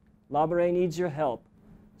 Labouré needs your help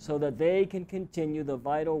so that they can continue the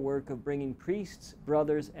vital work of bringing priests,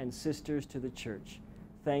 brothers, and sisters to the church.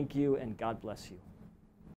 Thank you, and God bless you.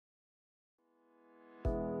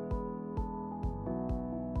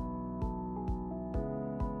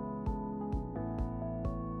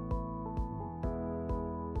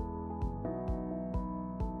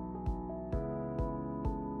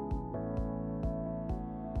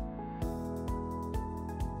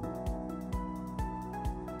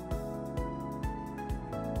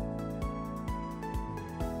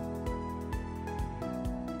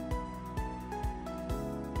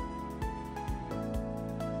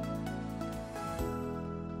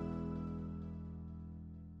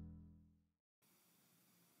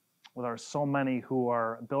 Well, there are so many who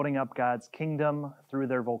are building up God's kingdom through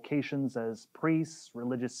their vocations as priests,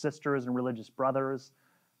 religious sisters, and religious brothers.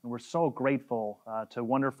 And we're so grateful to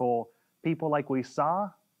wonderful people like we saw,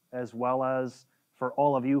 as well as for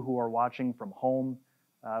all of you who are watching from home.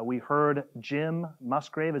 We heard Jim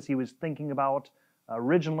Musgrave as he was thinking about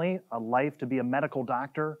originally a life to be a medical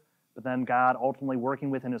doctor, but then God ultimately working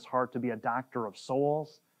within his heart to be a doctor of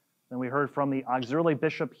souls. Then we heard from the auxiliary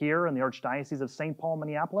bishop here in the Archdiocese of St. Paul,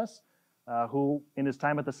 Minneapolis, who in his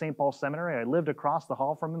time at the St. Paul Seminary, I lived across the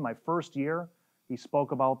hall from him my first year. He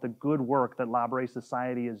spoke about the good work that Labouré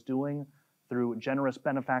Society is doing through generous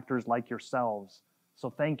benefactors like yourselves. So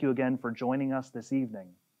thank you again for joining us this evening.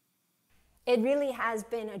 It really has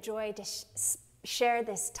been a joy to share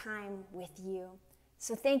this time with you.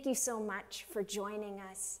 So thank you so much for joining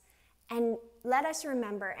us. And let us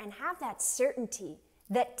remember and have that certainty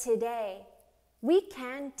that today we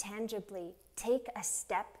can tangibly take a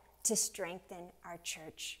step to strengthen our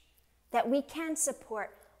church, that we can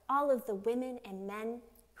support all of the women and men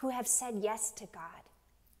who have said yes to God,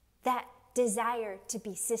 that desire to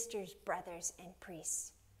be sisters, brothers, and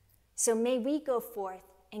priests. So may we go forth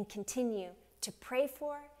and continue to pray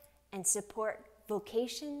for and support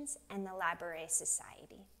vocations and the Labouré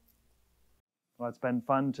Society. Well, it's been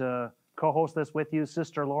fun to co-host this with you,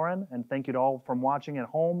 Sister Lauren, and thank you to all from watching at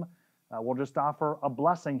home. We'll just offer a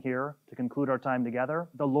blessing here to conclude our time together.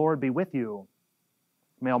 The Lord be with you.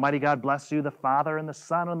 May Almighty God bless you, the Father, and the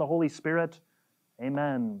Son, and the Holy Spirit.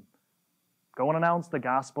 Amen. Go and announce the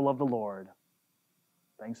gospel of the Lord.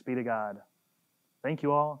 Thanks be to God. Thank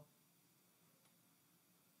you all.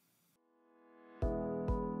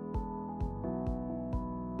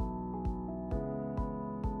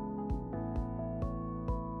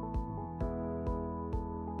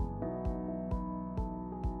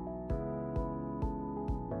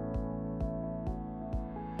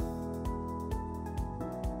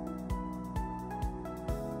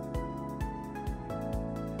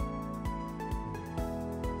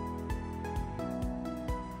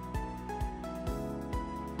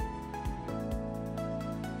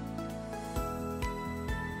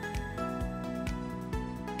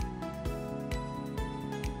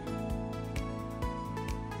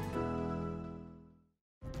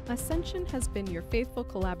 Ascension has been your faithful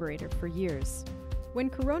collaborator for years. When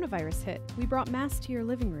coronavirus hit, we brought Mass to your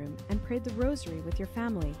living room and prayed the Rosary with your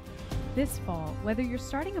family. This fall, whether you're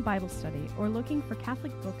starting a Bible study or looking for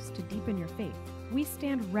Catholic books to deepen your faith, we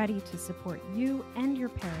stand ready to support you and your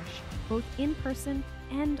parish, both in person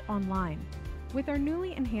and online. With our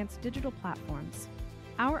newly enhanced digital platforms,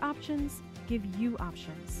 our options give you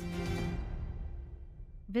options.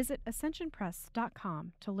 Visit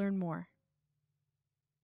ascensionpress.com to learn more.